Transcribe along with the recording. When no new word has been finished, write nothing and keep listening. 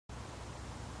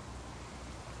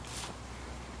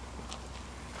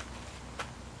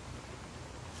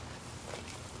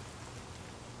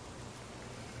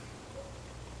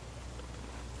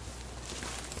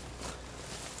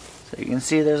You can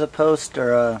see there's a post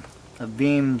or a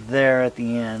beam there at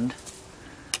the end.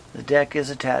 The deck is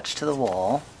attached to the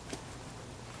wall.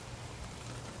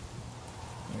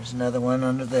 There's another one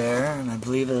under there, and I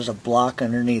believe there's a block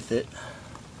underneath it.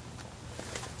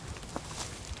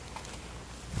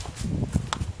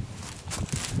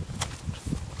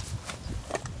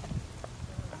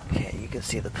 Okay, you can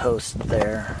see the post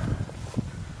there.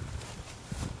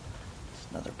 There's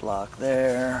another block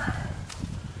there.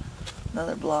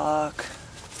 Another block.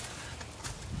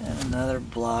 And another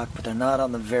block, but they're not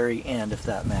on the very end, if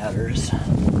that matters.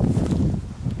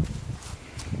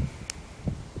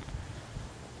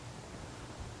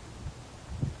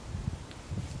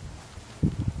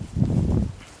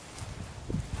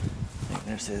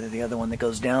 There's the other one that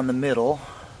goes down the middle.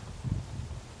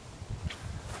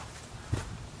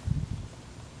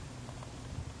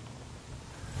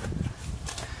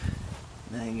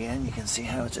 And then again, you can see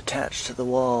how it's attached to the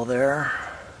wall there.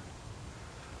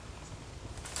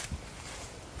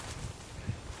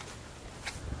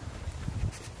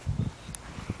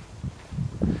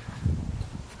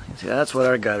 See, that's what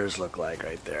our gutters look like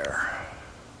right there.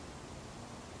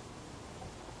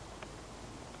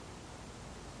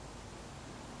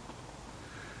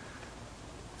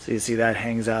 So you see that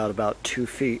hangs out about 2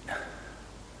 feet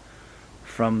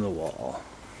from the wall.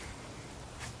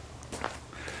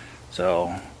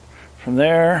 So from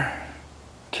there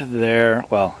to there,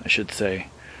 well, I should say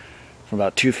from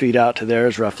about 2 feet out to there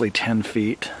is roughly 10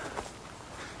 feet.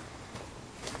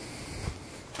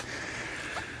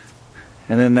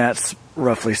 And then that's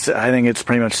roughly, I think it's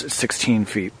pretty much 16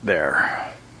 feet there.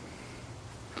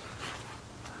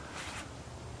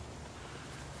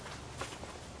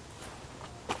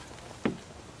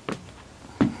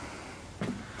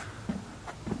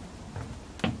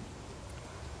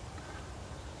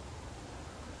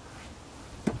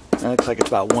 That looks like it's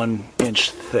about 1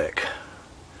 inch thick.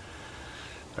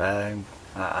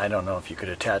 I don't know if you could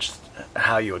attach,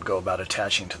 how you would go about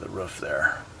attaching to the roof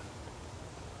there.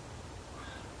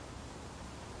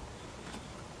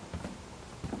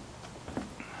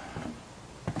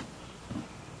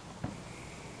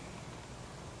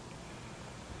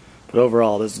 But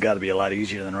overall, this has got to be a lot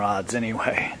easier than rods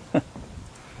anyway.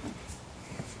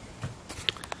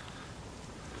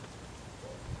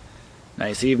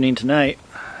 Nice evening tonight.